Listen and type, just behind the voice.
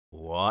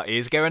What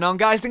is going on,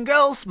 guys and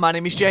girls? My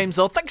name is James,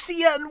 or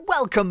ThnxCya, and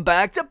welcome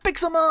back to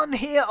Pixelmon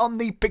here on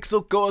the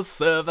Pixelcore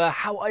server.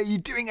 How are you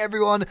doing,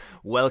 everyone?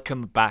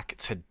 Welcome back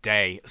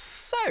today.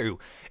 So,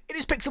 it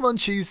is Pixelmon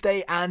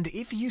Tuesday, and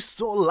if you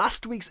saw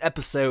last week's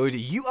episode,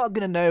 you are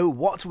going to know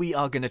what we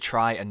are going to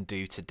try and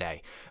do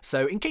today.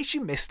 So, in case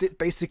you missed it,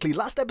 basically,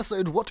 last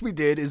episode, what we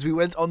did is we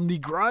went on the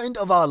grind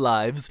of our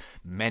lives.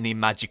 Many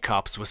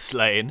Magikarps were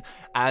slain,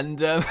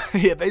 and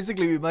yeah,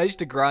 basically, we managed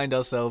to grind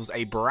ourselves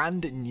a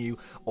brand new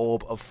orb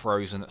of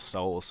frozen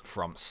souls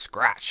from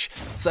scratch.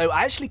 So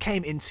I actually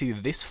came into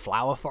this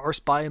flower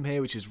forest biome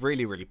here, which is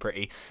really, really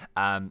pretty.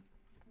 Well,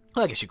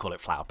 I guess you call it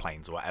flower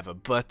plains or whatever,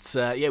 but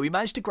yeah, we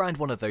managed to grind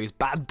one of those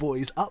bad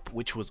boys up,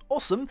 which was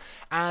awesome,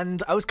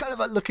 and I was kind of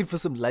like looking for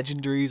some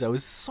legendaries. I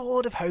was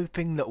sort of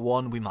hoping that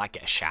we might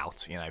get a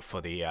shout, you know,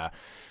 for the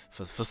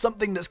for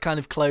something that's kind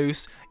of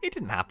close. It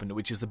didn't happen,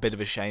 which is a bit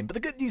of a shame, but the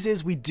good news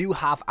is we do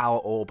have our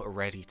orb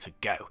ready to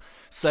go.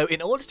 So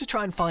in order to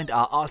try and find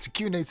our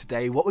ARTICUNO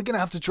today, what we're going to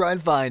have to try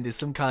and find is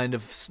some kind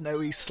of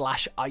snowy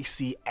 /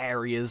 icy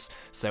areas,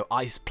 so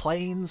ice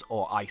plains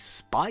or ice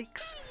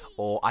spikes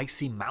or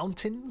icy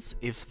mountains,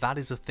 if that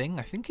is a thing.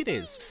 I think it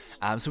is.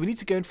 So we need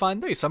to go and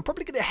find those. So I'm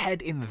probably going to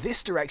head in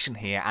this direction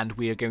here, and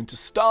we are going to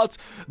start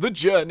the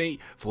journey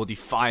for the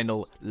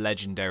final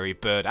legendary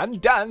bird.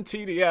 And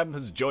DanTDM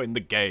has joined the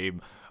game.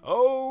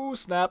 Oh,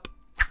 snap.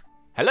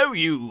 Hello,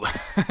 you!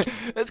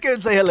 Let's go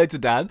and say hello to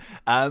Dan.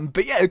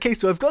 But yeah, okay,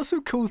 so I've got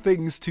some cool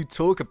things to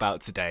talk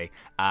about today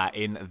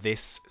in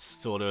this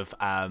sort of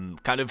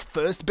kind of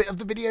first bit of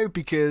the video,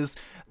 because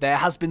there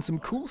has been some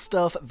cool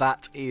stuff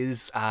that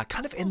is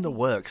kind of in the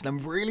works, and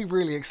I'm really,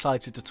 really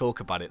excited to talk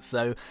about it.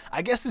 So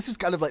I guess this is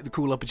kind of like the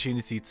cool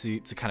opportunity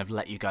to kind of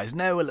let you guys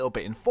know a little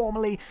bit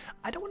informally.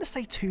 I don't want to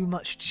say too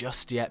much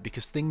just yet,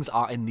 because things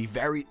are in the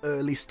very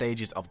early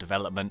stages of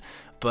development,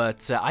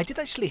 but I did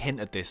actually hint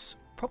at this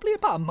probably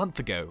about a month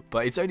ago,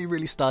 but it's only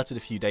really started a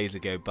few days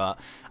ago. But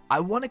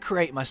I want to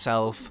create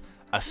myself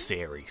a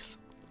series,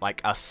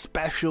 like a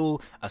special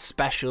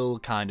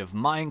kind of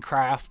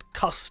Minecraft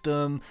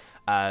custom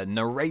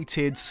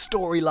narrated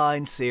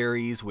storyline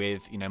series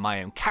with, you know,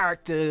 my own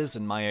characters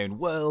and my own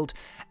world.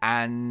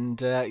 And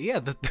yeah,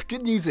 the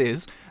good news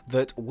is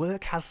that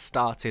work has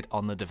started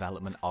on the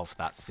development of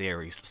that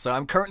series. So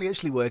I'm currently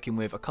actually working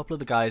with a couple of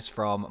the guys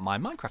from my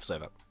Minecraft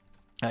server.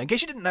 In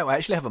case you didn't know, I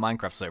actually have a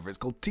Minecraft server. It's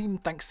called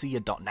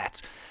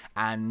TeamTC.net,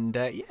 and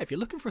yeah, if you're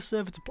looking for a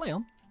server to play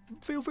on,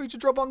 feel free to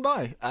drop on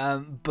by.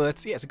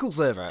 But yeah, it's a cool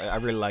server. I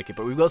really like it.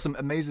 But we've got some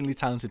amazingly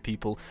talented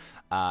people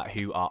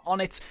who are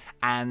on it,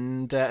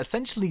 and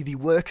essentially the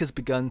work has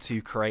begun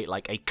to create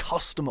like a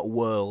custom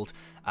world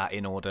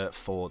in order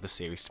for the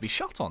series to be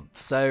shot on.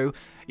 So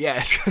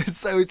yeah, it's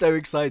so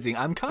exciting.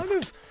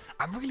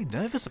 I'm really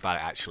nervous about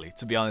it, actually,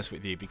 to be honest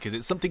with you, because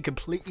it's something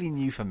completely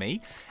new for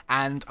me.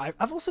 And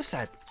I've also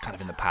said kind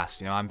of in the past,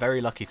 you know, I'm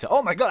very lucky to...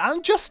 Oh my god,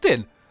 and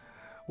Justin!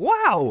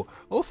 Wow!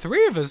 All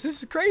three of us,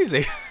 this is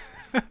crazy.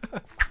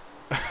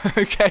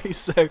 Okay,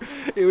 so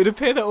it would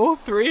appear that all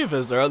three of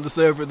us are on the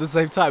server at the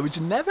same time,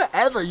 which never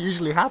ever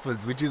usually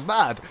happens, which is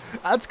mad.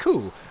 That's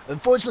cool.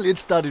 Unfortunately, it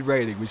started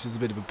raining, which is a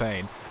bit of a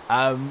pain.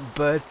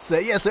 But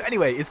yeah, so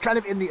anyway, it's kind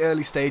of in the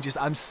early stages.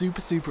 I'm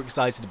super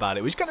excited about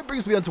it, which kind of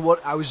brings me on to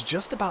what I was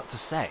just about to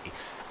say.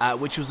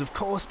 Which was, of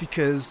course,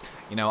 because,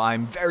 you know,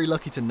 I'm very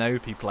lucky to know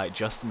people like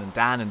Justin and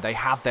Dan, and they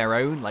have their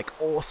own, like,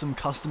 awesome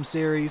custom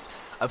series.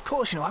 Of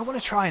course, you know, I want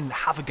to try and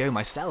have a go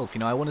myself. You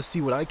know, I want to see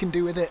what I can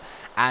do with it.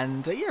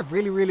 And, yeah,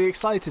 really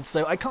excited.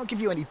 So I can't give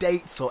you any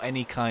dates or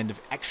any kind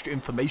of extra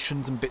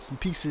informations and bits and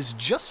pieces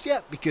just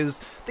yet, because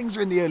things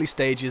are in the early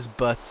stages.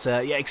 But,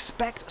 yeah,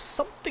 expect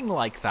something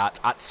like that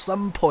at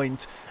some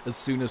point as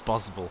soon as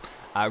possible.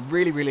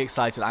 Really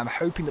excited. I'm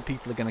hoping that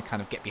people are going to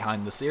kind of get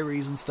behind the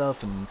series and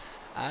stuff, and...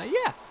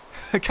 yeah,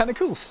 kind of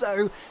cool.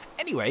 So,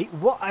 anyway,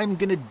 what I'm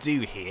going to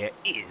do here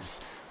is...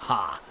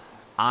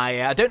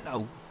 I don't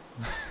know.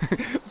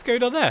 What's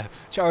going on there?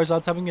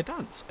 Charizard's having a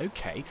dance.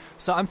 Okay,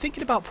 so I'm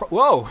thinking about...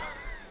 Whoa!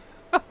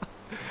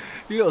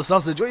 You little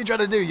sausage, what are you trying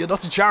to do? You're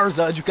not a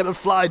Charizard, you cannot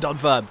fly,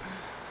 Donphan.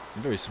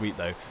 Very sweet,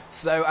 though.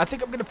 So, I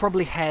think I'm going to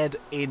probably head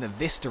in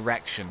this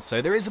direction.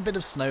 So, there is a bit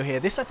of snow here.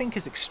 This, I think,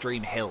 is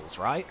Extreme Hills,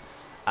 right?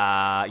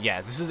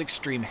 Yeah, this is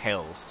Extreme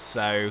Hills.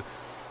 So,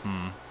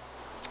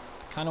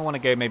 kind of want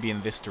to go maybe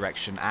in this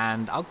direction,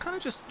 and I'll kind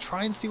of just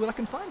try and see what I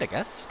can find, I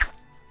guess.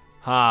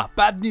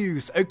 Bad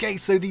news. Okay,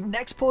 so the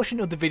next portion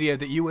of the video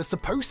that you were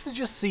supposed to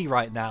just see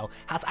right now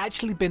has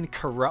actually been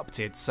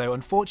corrupted, so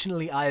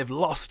unfortunately I have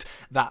lost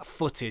that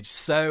footage.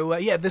 So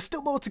yeah, there's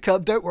still more to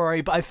come, don't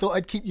worry, but I thought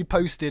I'd keep you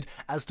posted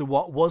as to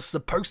what was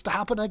supposed to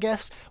happen, I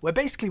guess, where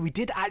basically we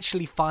did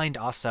actually find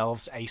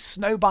ourselves a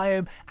snow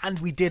biome, and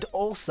we did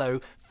also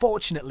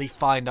fortunately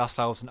find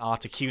ourselves an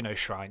ARTICUNO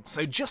shrine.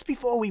 So just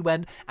before we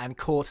went and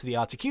caught the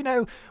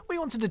ARTICUNO, we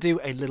wanted to do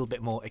a little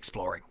bit more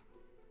exploring.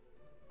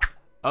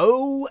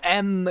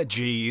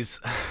 OMGs.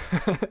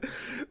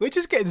 We're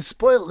just getting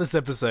spoiled this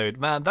episode,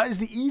 man. That is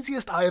the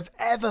easiest I have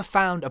ever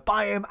found a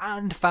biome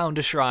and found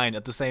a shrine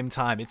at the same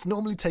time. It's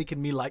normally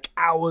taken me like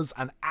hours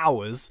and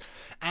hours.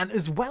 And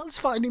as well as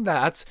finding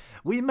that,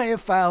 we may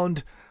have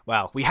found...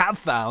 Well, we have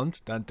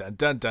found, dun dun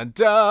dun dun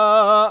dun.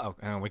 Oh,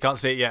 hang on, we can't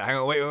see it yet. Hang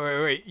on,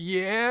 wait.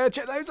 Yeah,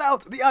 check those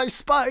out. The ice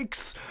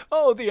spikes.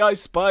 Oh, the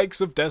ice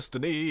spikes of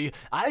destiny.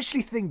 I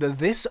actually think that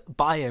this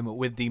biome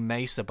with the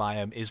mesa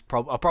biome is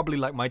probably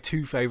like my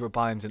two favorite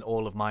biomes in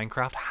all of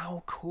Minecraft.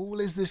 How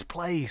cool is this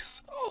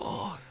place?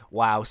 Oh,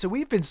 wow. So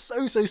we've been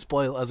so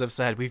spoiled, as I've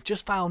said. We've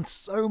just found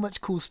so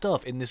much cool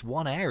stuff in this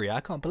one area. I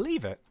can't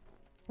believe it.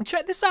 And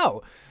check this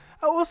out.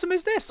 How awesome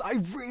is this? I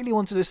really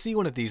wanted to see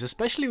one of these,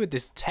 especially with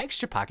this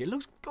texture pack. It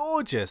looks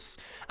gorgeous.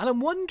 And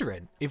I'm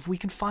wondering if we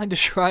can find a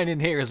shrine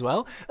in here as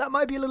well. That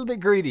might be a little bit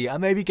greedy. I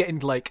may be getting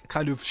like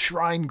kind of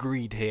shrine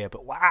greed here,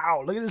 but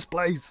wow, look at this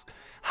place.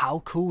 How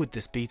cool would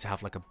this be to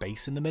have like a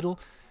base in the middle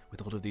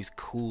with all of these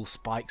cool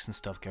spikes and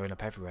stuff going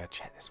up everywhere?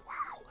 Check this, wow.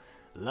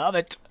 Love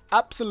it.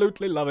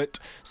 Absolutely love it.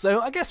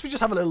 So I guess we just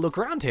have a little look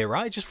around here,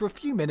 right? Just for a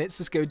few minutes,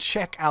 let's go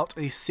check out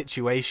the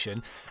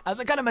situation. As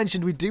I kind of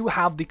mentioned, we do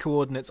have the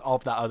coordinates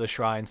of that other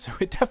shrine, so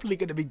we're definitely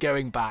going to be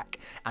going back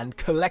and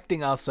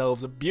collecting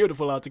ourselves a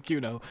beautiful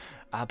ARTICUNO.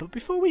 But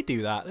before we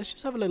do that, let's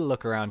just have a little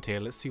look around here.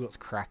 Let's see what's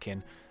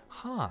cracking.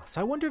 So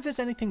I wonder if there's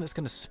anything that's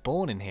going to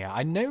spawn in here.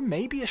 I know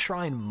maybe a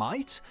shrine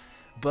might,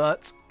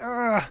 but...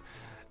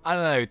 I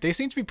don't know, they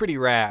seem to be pretty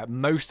rare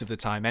most of the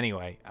time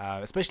anyway,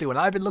 especially when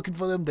I've been looking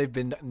for them. They've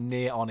been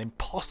near on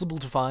impossible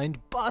to find,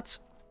 but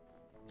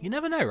you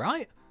never know,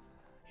 right?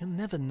 You'll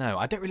never know.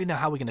 I don't really know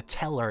how we're going to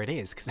tell where it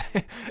is, because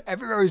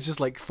everywhere is just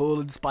like full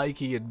and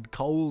spiky and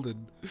cold,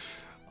 and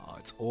oh,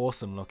 it's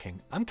awesome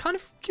looking. I'm kind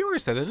of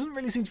curious though, there doesn't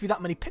really seem to be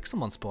that many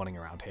Pixelmon spawning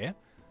around here.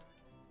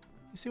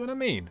 You see what I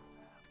mean?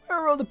 Where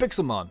are all the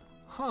Pixelmon?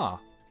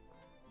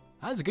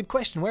 That's a good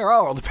question. Where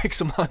are all the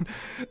Pixelmon?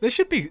 There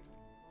should be...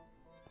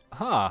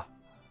 Where?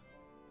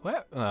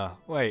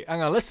 Wait,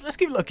 hang on. Let's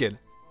keep looking.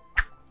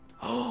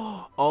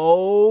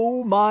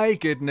 Oh my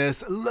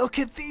goodness! Look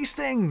at these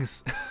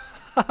things.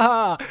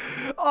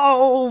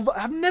 Oh,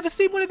 I've never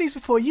seen one of these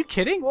before. Are you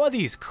kidding? What are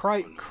these?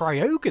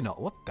 Cryogonal?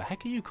 What the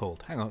heck are you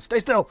called? Hang on. Stay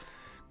still.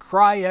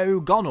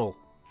 Cryogonal.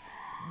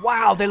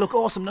 Wow, they look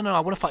awesome. No, I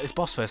want to fight this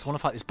boss first. I want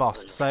to fight this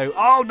boss. So,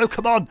 oh no,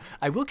 come on.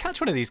 I will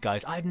catch one of these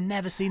guys. I've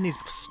never seen these.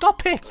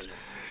 Stop it.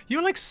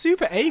 You're like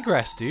super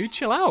aggressive, dude.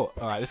 Chill out.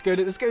 All right, let's go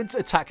into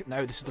attack.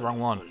 No, this is the wrong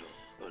one.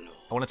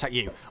 I want to attack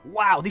you.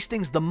 Wow, these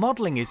things, the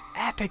modeling is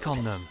epic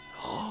on them.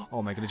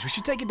 Oh my goodness, we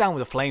should take it down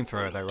with a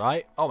flamethrower though,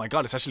 right? Oh my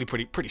god, it's actually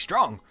pretty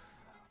strong.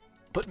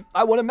 But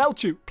I want to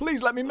melt you.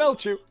 Please let me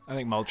melt you. I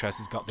think Moltres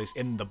has got this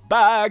in the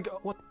bag.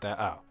 What the?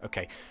 Oh,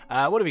 okay.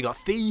 What have we got?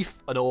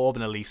 Thief, an orb,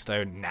 and a leaf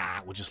stone.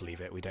 Nah, we'll just leave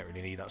it. We don't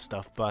really need that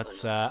stuff.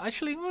 But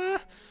actually,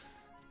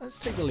 let's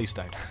take the leaf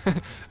stone.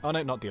 Oh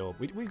no, not the orb.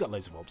 We've got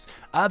loads of orbs.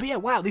 But yeah,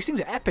 wow, these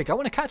things are epic. I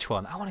want to catch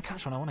one. I want to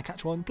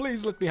catch one.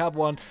 Please let me have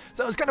one.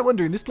 So I was kind of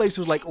wondering, this place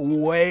was like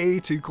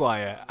way too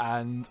quiet.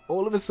 And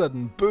all of a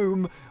sudden,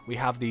 boom, we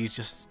have these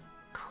just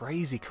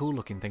crazy cool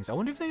looking things. I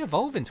wonder if they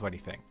evolve into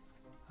anything.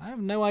 I have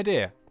no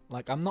idea.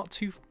 Like, I'm not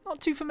too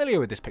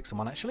familiar with this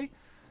Pixelmon, actually.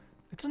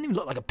 It doesn't even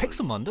look like a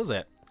Pixelmon, does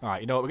it?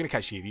 Alright, you know what, we're going to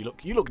catch you.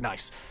 You look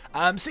nice.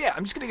 So yeah,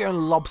 I'm just going to go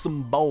and lob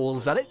some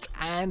balls at it,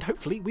 and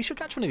hopefully we should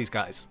catch one of these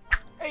guys.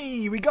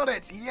 Hey, we got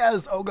it!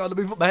 Yes! Oh god, let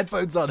me put my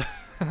headphones on.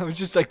 I was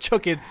just like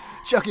chucking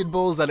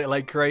balls at it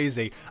like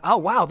crazy. Oh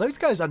wow, those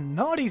guys are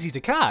not easy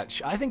to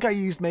catch. I think I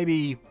used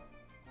maybe...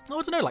 I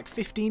don't know, like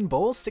 15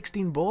 balls,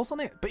 16 balls on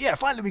it. But yeah,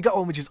 finally we got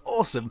one, which is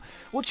awesome.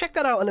 We'll check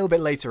that out a little bit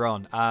later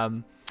on.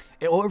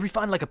 Or if we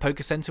find like a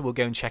poker center, we'll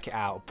go and check it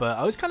out. But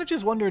I was kind of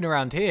just wandering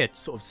around here,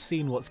 sort of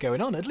seeing what's going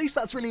on. At least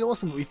that's really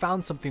awesome that we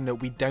found something that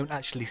we don't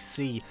actually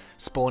see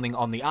spawning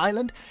on the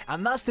island.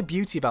 And that's the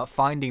beauty about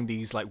finding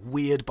these like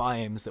weird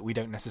biomes that we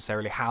don't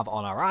necessarily have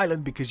on our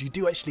island, because you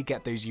do actually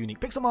get those unique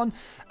Pixelmon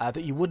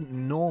that you wouldn't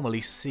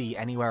normally see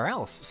anywhere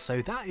else.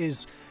 So that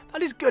is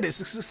good. It's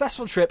a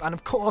successful trip, and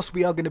of course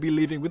we are going to be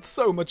leaving with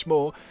so much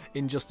more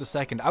in just a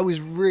second. I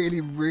was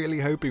really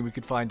hoping we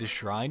could find a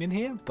shrine in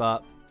here,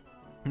 but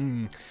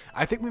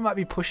I think we might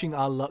be pushing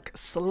our luck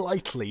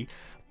slightly.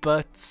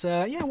 But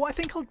yeah, what I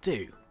think I'll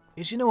do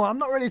is, you know what, I'm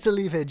not ready to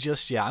leave here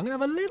just yet. I'm going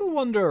to have a little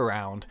wander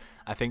around.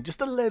 I think just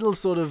a little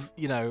sort of,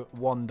 you know,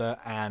 wander,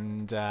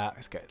 and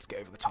let's get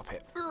over the top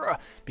here.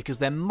 Because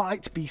there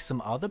might be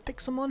some other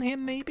Pixelmon here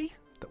maybe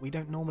that we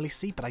don't normally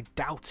see, but I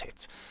doubt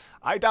it.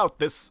 I doubt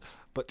this,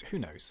 but who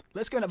knows.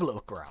 Let's go and have a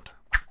look around.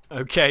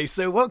 Okay,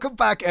 so welcome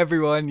back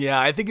everyone. Yeah,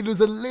 I think it was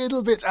a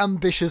little bit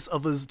ambitious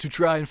of us to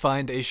try and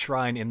find a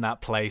shrine in that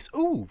place.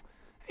 Ooh,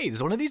 hey,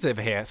 there's one of these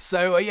over here.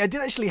 So yeah, I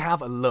did actually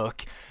have a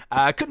look.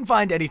 Couldn't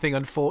find anything,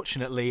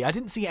 unfortunately. I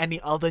didn't see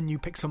any other new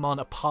Pixelmon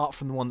apart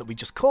from the one that we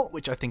just caught,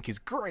 which I think is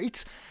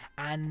great.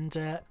 And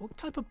what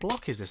type of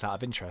block is this out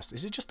of interest?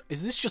 Is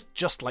this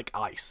just like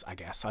ice, I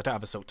guess? I don't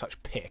have a Silk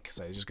Touch pick,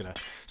 so it's just gonna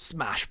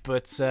smash,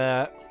 but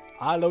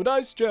Hello,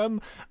 nice gem.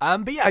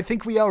 But yeah, I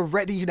think we are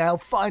ready now,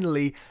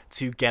 finally,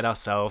 to get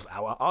ourselves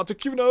our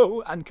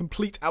ARTICUNO and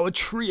complete our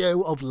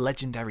trio of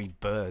legendary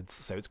birds.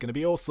 So it's going to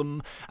be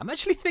awesome. I'm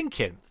actually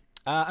thinking,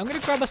 I'm going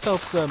to grab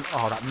myself some...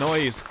 Oh, that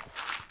noise.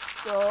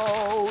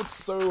 Oh, it's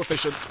so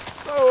efficient.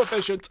 So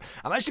efficient.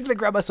 I'm actually going to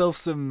grab myself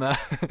some...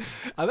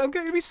 I'm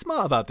going to be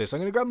smart about this. I'm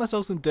going to grab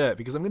myself some dirt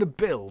because I'm going to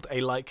build a,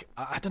 like...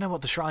 I don't know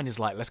what the shrine is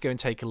like. Let's go and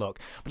take a look.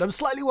 But I'm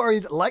slightly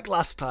worried that, like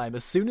last time,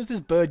 as soon as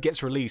this bird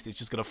gets released, it's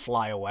just going to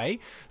fly away.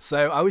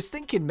 So I was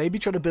thinking maybe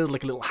try to build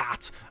like a little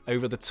hat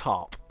over the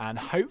top. And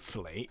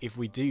hopefully, if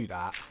we do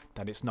that,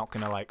 then it's not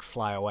going to, like,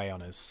 fly away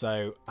on us.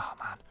 So, oh,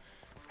 man.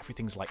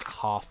 Everything's like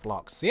half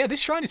blocks. So yeah, this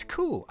shrine is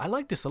cool. I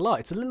like this a lot.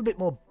 It's a little bit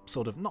more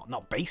sort of,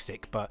 not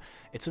basic, but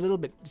it's a little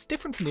bit, it's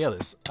different from the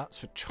others. That's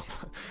for sure.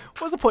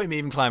 What's the point of me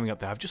even climbing up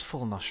there? I've just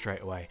fallen off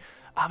straight away.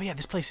 Oh yeah,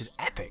 this place is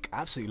epic.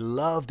 I absolutely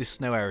love this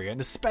snow area, and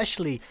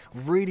especially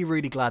really,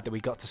 really glad that we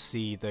got to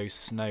see those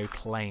snow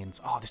plains.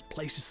 Oh, this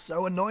place is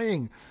so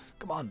annoying.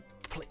 Come on.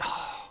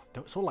 Oh,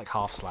 it's all like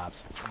half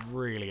slabs. It's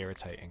really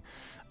irritating.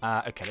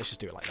 Okay, let's just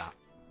do it like that.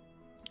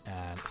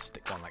 And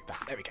stick one like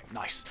that. There we go.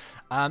 Nice.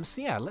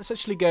 So yeah, let's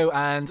actually go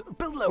and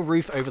build a little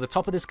roof over the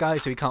top of this guy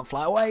so he can't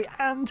fly away,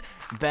 and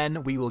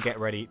then we will get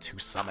ready to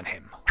summon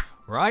him.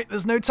 Right,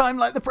 there's no time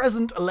like the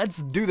present.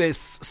 Let's do this.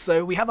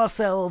 So we have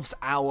ourselves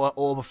our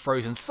Orb of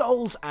Frozen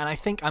Souls, and I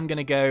think I'm going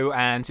to go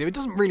and... It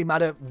doesn't really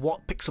matter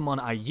what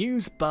Pixelmon I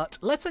use, but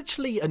let's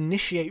actually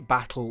initiate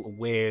battle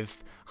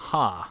with...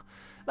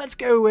 Let's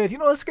go with...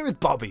 let's go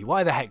with Bobby.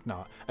 Why the heck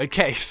not?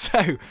 Okay,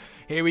 so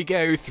here we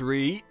go.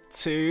 3,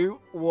 2,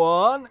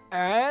 1,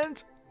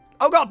 and...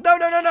 Oh god, no,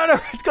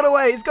 it's got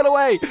away, it's got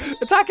away.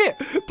 Attack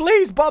it,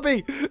 please,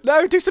 Bobby.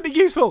 No, do something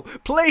useful,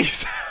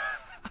 please.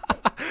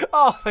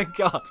 Oh, thank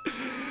god.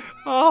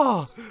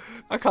 Oh,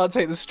 I can't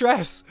take the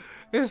stress.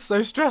 It's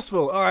so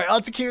stressful. All right,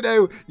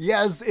 ARTICUNO,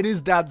 yes, it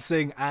is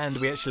dancing, and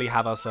we actually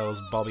have ourselves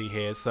Bobby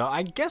here. So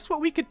I guess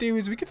what we could do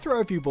is we could throw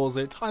a few balls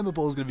in. Timer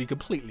ball is going to be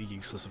completely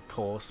useless, of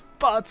course,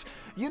 but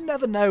you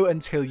never know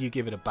until you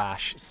give it a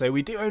bash. So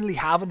we do only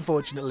have,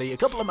 unfortunately, a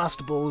couple of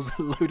Master Balls,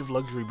 a load of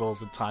Luxury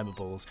Balls, and Timer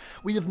Balls.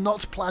 We have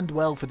not planned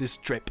well for this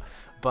trip,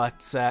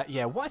 but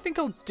yeah, what I think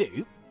I'll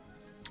do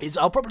is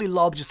I'll probably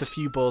lob just a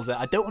few balls there.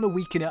 I don't want to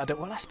weaken it.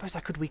 Well, I suppose I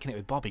could weaken it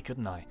with Bobby,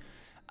 couldn't I?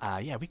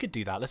 Yeah, we could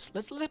do that. Let's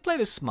play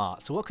this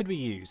smart. So what could we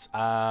use?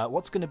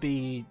 What's going to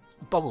be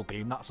Bubble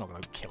Beam? That's not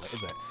going to kill it,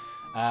 is it?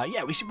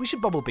 Yeah, we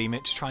should Bubble Beam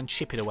it to try and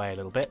chip it away a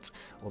little bit.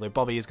 Although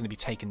Bobby is going to be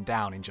taken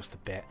down in just a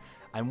bit.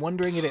 I'm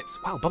wondering if it's...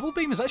 Wow, Bubble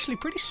Beam is actually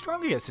pretty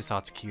strong against this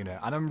ARTICUNO.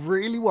 And I'm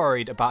really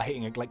worried about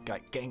hitting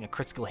getting a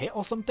critical hit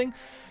or something.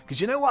 Because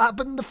you know what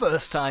happened the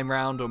first time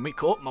round when we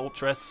caught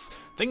Moltres?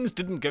 Things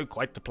didn't go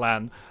quite to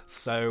plan.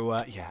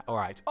 So, yeah,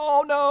 alright.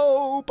 Oh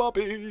no,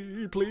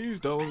 Bobby,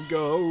 please don't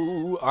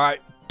go.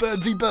 Alright,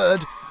 bird v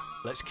bird.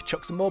 Let's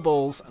chuck some more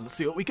balls and let's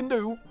see what we can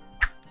do.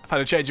 I've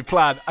had a change of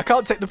plan. I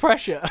can't take the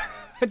pressure.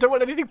 I don't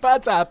want anything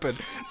bad to happen.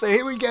 So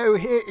here we go.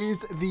 Here is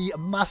the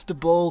Master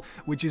Ball,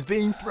 which is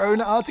being thrown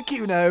at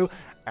ARTICUNO.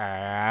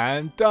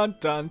 And dun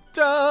dun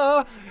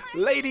dun!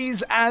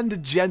 Ladies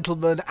and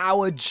gentlemen,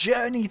 our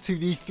journey to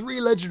the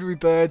 3 legendary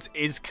birds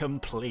is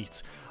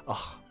complete.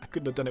 Oh, I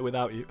couldn't have done it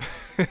without you.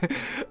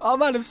 Oh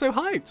man, I'm so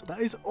hyped.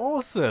 That is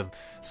awesome.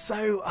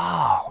 So,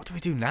 what do we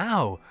do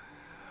now?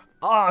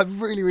 Oh, I'm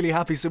really, really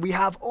happy. So we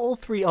have all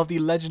 3 of the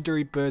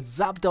legendary birds,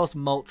 Zapdos,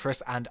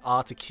 Moltres, and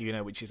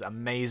ARTICUNO, which is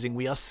amazing.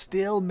 We are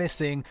still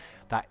missing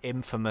that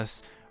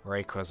infamous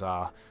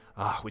Rayquaza,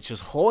 which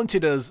has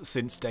haunted us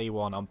since day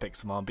 1 on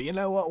Pixelmon. But you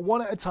know what?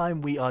 One at a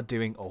time, we are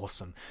doing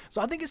awesome.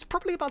 So I think it's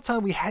probably about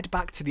time we head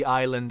back to the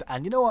island.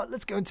 And you know what?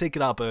 Let's go and take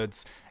our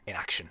birds in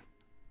action.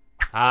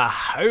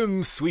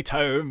 Home sweet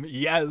home.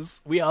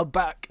 Yes, we are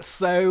back.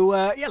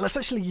 So, yeah, let's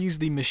actually use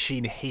the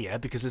machine here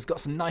because it's got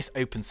some nice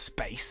open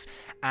space.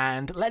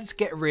 And let's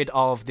get rid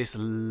of this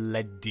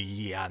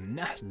Ledian,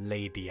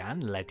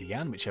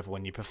 whichever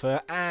one you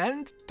prefer.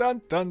 And,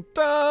 dun dun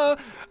dun,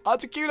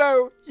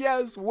 ARTICUNO.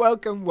 Yes,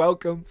 welcome,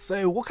 welcome.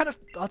 So, what kind of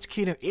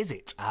ARTICUNO is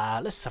it?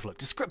 Let's have a look.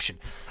 Description.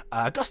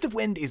 A gust of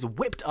wind is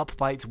whipped up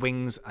by its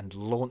wings and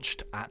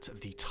launched at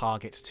the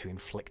target to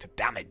inflict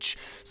damage.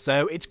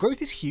 So, its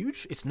growth is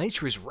huge. Its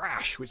nature is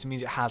rash, which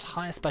means it has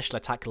higher special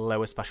attack,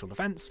 lower special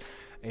defense.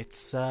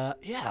 It's, yeah,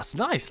 that's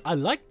nice. I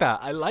like that.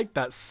 I like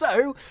that.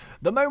 So,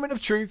 the moment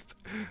of truth.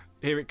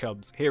 Here it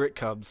comes. Here it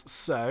comes.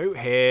 So,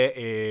 here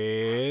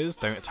is...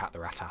 Don't attack the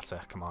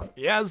Rattata. Come on.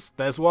 Yes,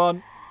 there's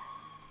 1.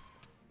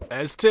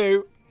 There's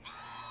 2.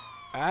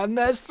 And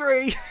there's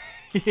 3.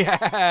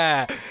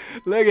 Yeah.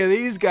 Look at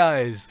these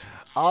guys.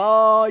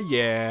 Oh,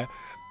 yeah.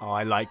 Oh,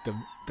 I like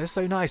them. They're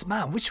so nice.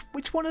 Man, which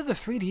one of the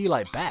 3 do you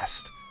like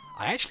best?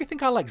 I actually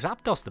think I like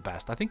Zapdos the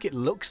best. I think it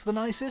looks the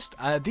nicest.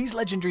 These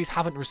legendaries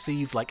haven't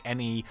received like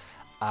any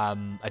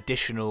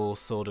additional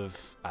sort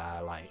of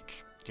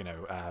like you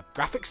know,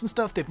 graphics and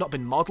stuff. They've not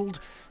been modeled.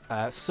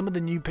 Some of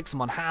the new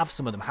Pixelmon have,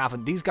 some of them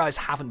haven't. These guys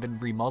haven't been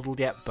remodeled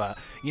yet, but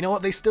you know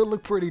what? They still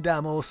look pretty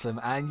damn awesome.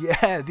 And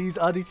yeah, these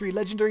are the 3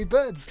 legendary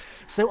birds.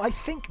 So I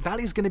think that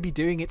is going to be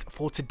doing it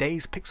for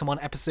today's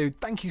Pixelmon episode.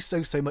 Thank you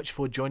so much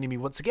for joining me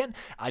once again.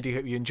 I do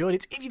hope you enjoyed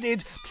it. If you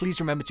did, please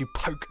remember to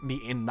poke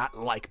me in that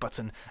like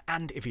button.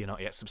 And if you're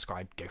not yet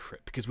subscribed, go for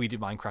it, because we do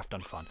Minecraft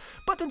on fun.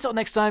 But until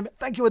next time,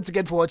 thank you once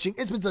again for watching.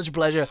 It's been such a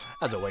pleasure.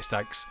 As always,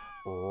 thanks.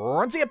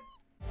 And see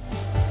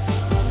ya.